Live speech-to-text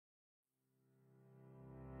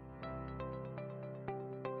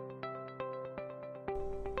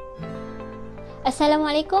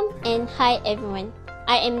Assalamualaikum and hi everyone.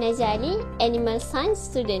 I am Najihah Ali, animal science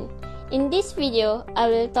student. In this video, I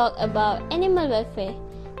will talk about animal welfare.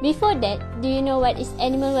 Before that, do you know what is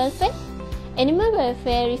animal welfare? Animal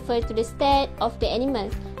welfare refers to the state of the animal,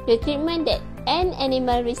 the treatment that an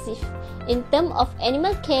animal receives in terms of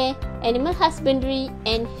animal care, animal husbandry,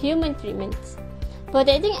 and human treatments.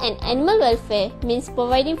 Protecting an animal welfare means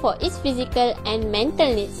providing for its physical and mental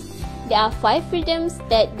needs. There are 5 freedoms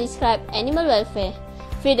that describe animal welfare: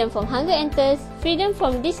 freedom from hunger and thirst, freedom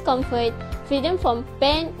from discomfort, freedom from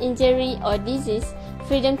pain, injury, or disease,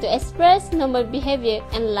 freedom to express normal behavior,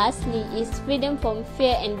 and lastly is freedom from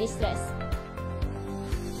fear and distress.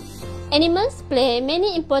 Animals play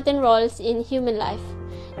many important roles in human life.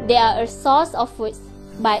 They are a source of food,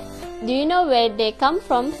 but do you know where they come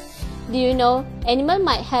from? Do you know animals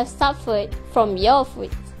might have suffered from your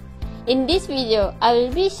food? In this video, I will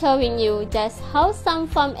be showing you just how some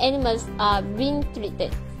farm animals are being treated.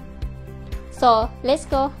 So, let's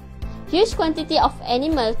go. Huge quantity of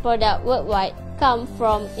animal products worldwide come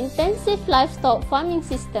from intensive livestock farming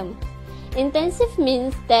system. Intensive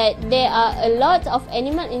means that there are a lot of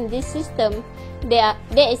animals in this system. There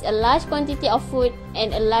is a large quantity of food and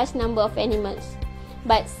a large number of animals.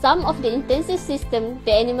 But some of the intensive system,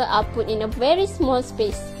 the animals are put in a very small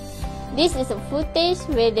space. This is a footage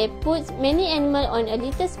where they put many animals on a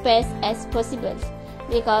little space as possible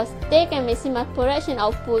because they can maximize production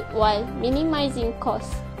output while minimizing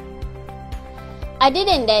costs. Other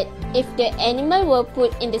than that, if the animal were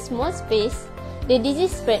put in the small space, the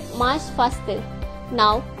disease spread much faster.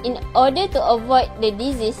 Now, in order to avoid the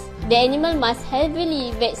disease, the animal must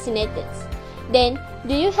heavily vaccinated. Then,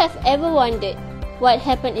 do you have ever wondered what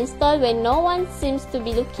happened in stall when no one seems to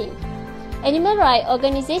be looking? Animal rights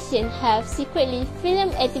organizations have secretly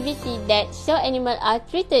filmed activity that show animals are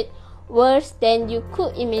treated worse than you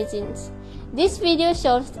could imagine. This video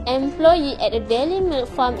shows employee at a dairy milk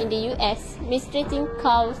farm in the US mistreating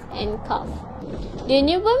cows and calves. The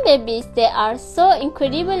newborn babies, they are so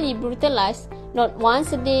incredibly brutalized, not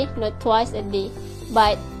once a day, not twice a day,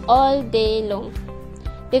 but all day long.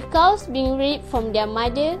 The cows being ripped from their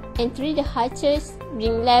mother and through the hatches,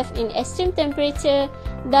 being left in extreme temperature,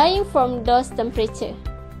 dying from those temperatures.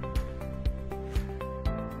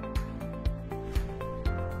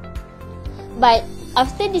 But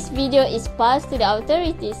after this video is passed to the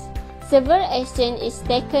authorities, several action is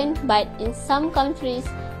taken, but in some countries,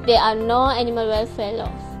 there are no animal welfare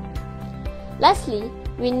laws. Lastly,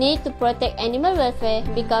 we need to protect animal welfare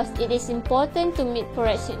because it is important to meet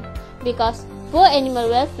production, because poor animal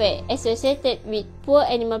welfare associated with poor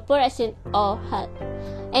animal production or health,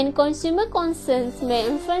 and consumer concerns may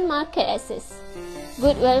influence market access.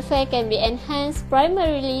 Good welfare can be enhanced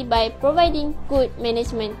primarily by providing good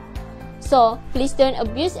management. So, please don't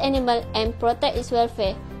abuse animal and protect its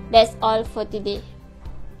welfare. That's all for today.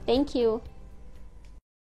 Thank you.